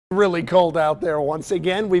Really cold out there once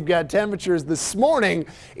again. We've got temperatures this morning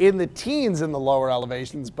in the teens in the lower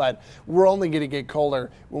elevations, but we're only going to get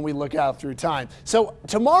colder when we look out through time. So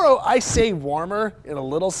tomorrow I say warmer and a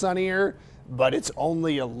little sunnier, but it's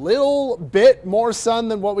only a little bit more sun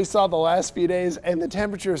than what we saw the last few days, and the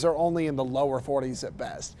temperatures are only in the lower 40s at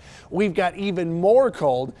best. We've got even more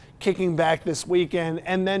cold kicking back this weekend,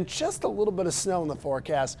 and then just a little bit of snow in the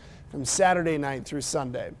forecast from Saturday night through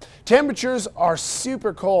Sunday. Temperatures are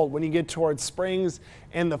super cold when you get towards Springs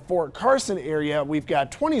and the Fort Carson area. We've got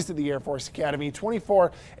 20s at the Air Force Academy,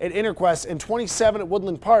 24 at Interquest, and 27 at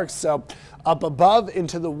Woodland Park. So up above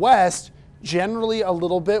into the west, generally a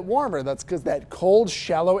little bit warmer. That's because that cold,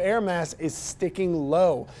 shallow air mass is sticking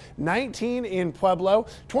low. 19 in Pueblo,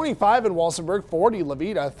 25 in Walsenburg, 40 La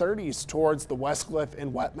Veta, 30s towards the Westcliff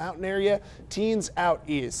and Wet Mountain area, teens out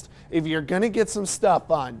east. If you're going to get some stuff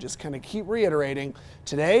on, just kind of keep reiterating,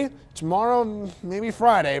 today, tomorrow, maybe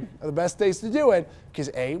Friday are the best days to do it because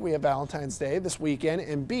A, we have Valentine's Day this weekend,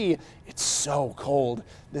 and B, it's so cold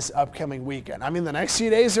this upcoming weekend. I mean, the next few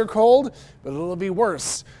days are cold, but it'll be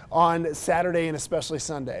worse on Saturday and especially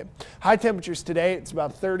Sunday. High temperatures today, it's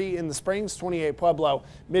about 30 in the Springs, 28 Pueblo,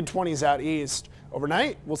 mid-20s out east.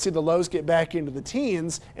 Overnight, we'll see the lows get back into the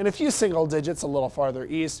teens and a few single digits a little farther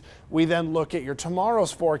east. We then look at your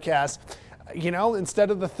tomorrow's forecast. You know,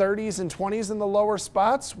 instead of the 30s and 20s in the lower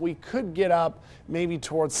spots, we could get up maybe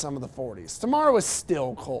towards some of the 40s. Tomorrow is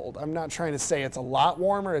still cold. I'm not trying to say it's a lot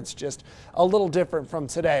warmer. It's just a little different from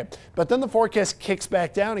today. But then the forecast kicks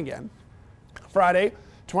back down again. Friday,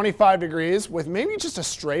 25 degrees with maybe just a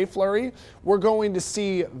stray flurry. We're going to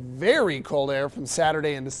see very cold air from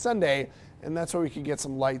Saturday into Sunday, and that's where we could get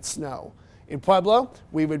some light snow. In Pueblo,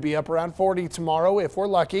 we would be up around 40 tomorrow if we're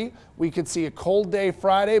lucky. We could see a cold day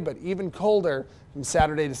Friday, but even colder from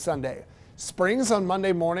Saturday to Sunday. Springs on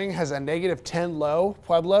Monday morning has a -10 low.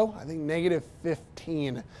 Pueblo, I think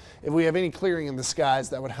 -15. If we have any clearing in the skies,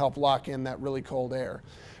 that would help lock in that really cold air.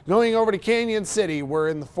 Going over to Canyon City, we're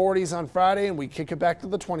in the 40s on Friday and we kick it back to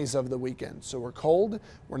the 20s over the weekend. So we're cold.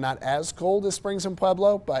 We're not as cold as Springs and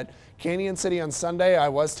Pueblo, but Canyon City on Sunday, I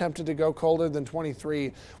was tempted to go colder than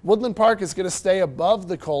 23. Woodland Park is going to stay above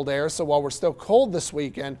the cold air, so while we're still cold this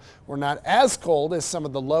weekend, we're not as cold as some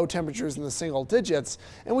of the low temperatures in the single digits,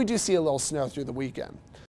 and we do see a little snow through the weekend.